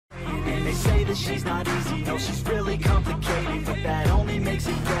They say that she's not easy, no, she's really complicated, but that only makes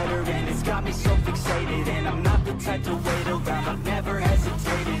it better, and it's got me so fixated. And I'm not the type to wait around, I've never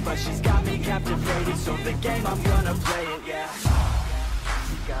hesitated, but she's got me captivated, so the game, I'm gonna play it, yeah.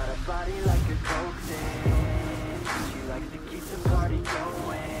 She's got a body like a coke thing, she likes to keep the party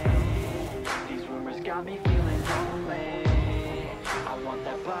going. These rumors got me feeling lonely, I want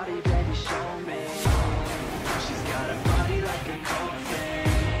that body, baby, show me. She's got a body like a coke thing,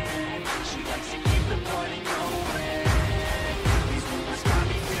 she likes to keep the party going. These rumors got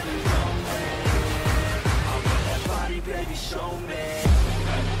me feeling lonely, I want that body, baby, show me.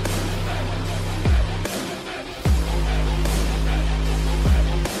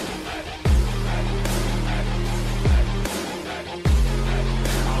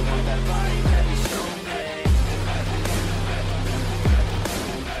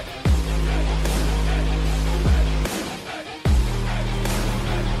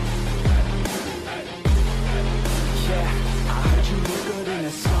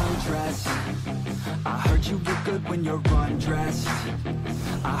 I heard you look good when you're undressed.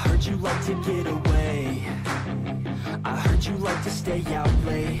 I heard you like to get away. I heard you like to stay out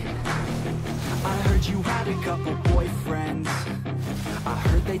late. I heard you had a couple boyfriends. I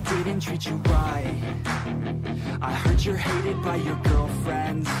heard they didn't treat you right. I heard you're hated by your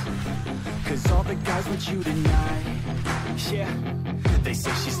girlfriends, 'cause all the guys want you tonight. Yeah, they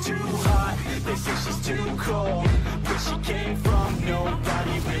say she's too hot, they say she's too cold. Where she came from,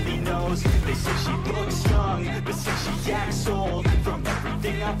 nobody really knows. They say she looks young, but say she acts old. From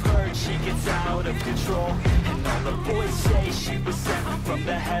everything I've heard, she gets out of control. And all the boys say she was sent from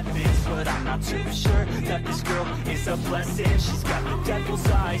the heavens, but I'm not too sure that this girl is a blessing. She's got the devil's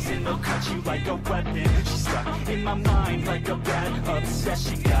eyes and they'll cut you like a weapon. She's stuck in my mind like a bad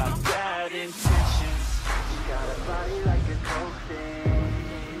obsession. Got bad intentions. She got a body like a coke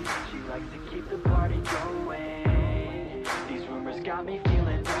thing, she likes to keep the party going. These rumors got me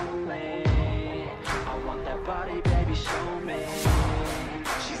feeling lonely, I want that body, baby, show me.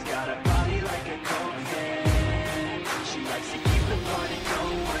 She's got a body like a coke thing, she likes to keep the party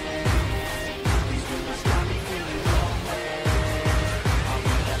going. These rumors got me feeling lonely, I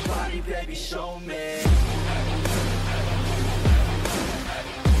want that body, baby, show me.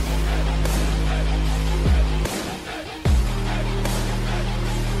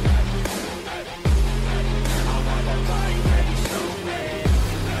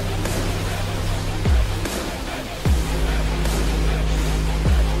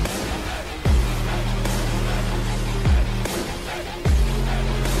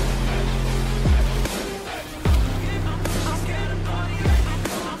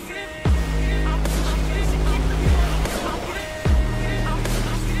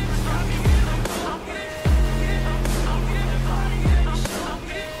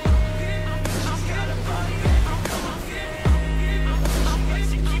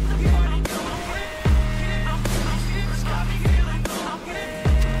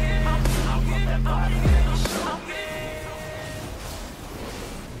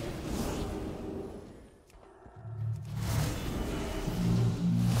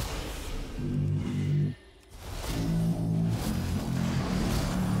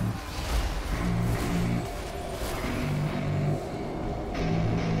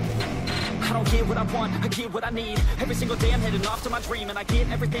 What I want, I get what I need. Every single day I'm heading off to my dream, and I get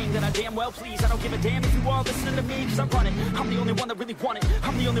everything that I damn well please. I don't give a damn if you all listening to me, 'cause I run it. I'm the only one that really want it,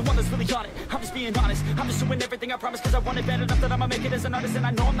 I'm the only one that's really on it. I'm just being honest, I'm just doing everything I promise, 'cause I want it bad enough that I'ma make it as an artist. And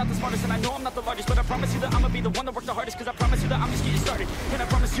I know I'm not the smartest, and I know I'm not the largest, but I promise you that I'ma be the one that worked the hardest, 'cause I promise you that I'm just getting started. And I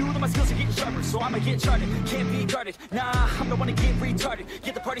promise you that my skills are getting sharper, so I'ma get charted. Can't be guarded, nah, I'm the one to get retarded.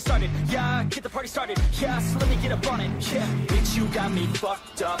 Get the party started, yeah, get the party started. Yeah, so let me get up on it, yeah. Bitch, you got me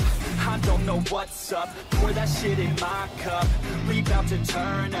fucked up, I don't know what's up. Pour that shit in my cup, we bout to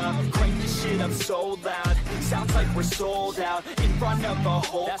turn up. Crank this shit up so loud, sounds like we're sold out. In front of a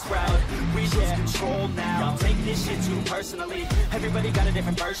whole crowd, we lose control now. Y'all take this shit too personally, everybody got a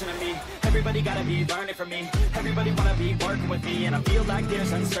different version of me. Everybody gotta be learning from me, everybody wanna be working with me. And I feel like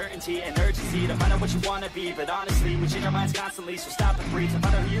there's uncertainty and urgency to find out what you wanna be. But honestly, we change our minds constantly, so stop and breathe to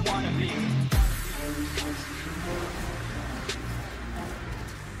find out who you wanna be.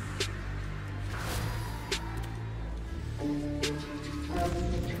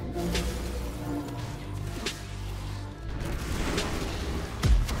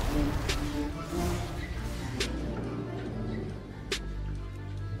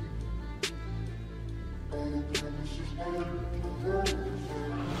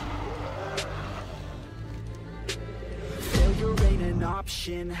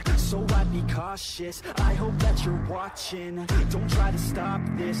 option, so I'd be cautious. I hope that you're watching. Don't try to stop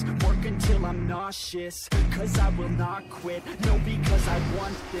this, work until I'm nauseous. Cause I will not quit, no, because I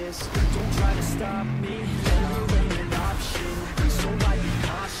want this. Don't try to stop me, failure ain't an option, so I'd be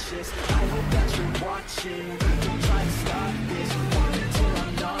cautious. I hope that you're watching. Don't try to stop this, work until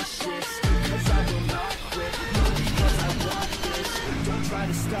I'm nauseous. Cause I will not quit, no, because I want this. Don't try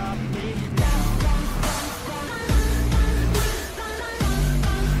to stop me now.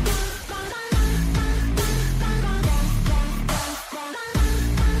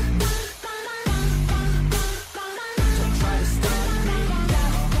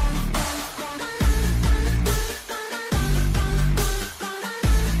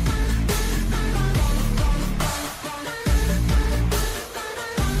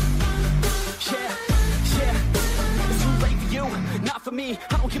 Me,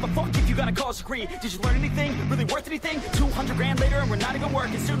 I don't give a fuck if you got a college degree. Did you learn anything? Really worth anything? 200 grand later and we're not even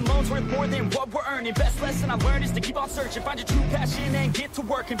working. Student loans worth more than what we're earning. Best lesson I learned is to keep on searching. Find your true passion and get to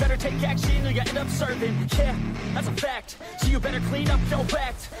work. And better take action or you end up serving. Yeah, that's a fact. So you better clean up your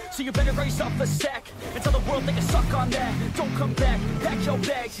act. So you better raise yourself a sack and tell the world they can suck on that. Don't come back, pack your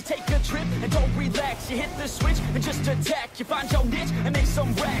bags. You take a trip and don't relax. You hit the switch and just attack. You find your niche and make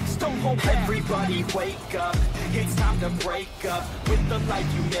some racks. Don't hold back. Everybody wake up, it's time to break up with the life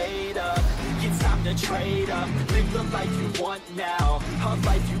you made up. It's time to trade up, live the life you want now, a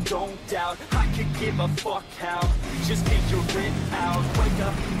life you don't doubt. I could give a fuck how, just figure it out.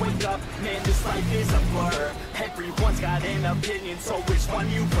 Wake up, man, this life is a blur. Everyone's got an opinion, so which one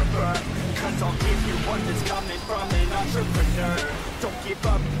you prefer? Cause I'll give you one that's coming from an entrepreneur. Don't give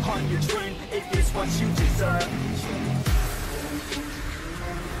up on your dream, it is what you deserve.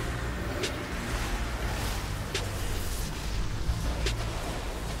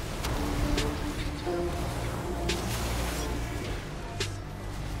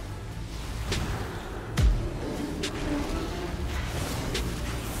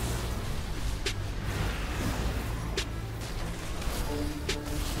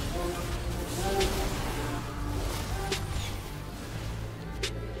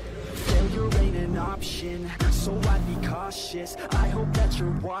 So I'd be cautious, I hope that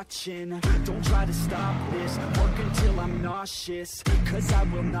you're watching. Don't try to stop this, work until I'm nauseous. Cause I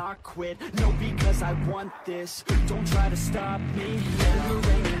will not quit, no, because I want this. Don't try to stop me,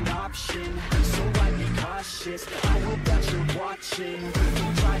 failure ain't an option, so I'd be cautious. I hope that you're watching.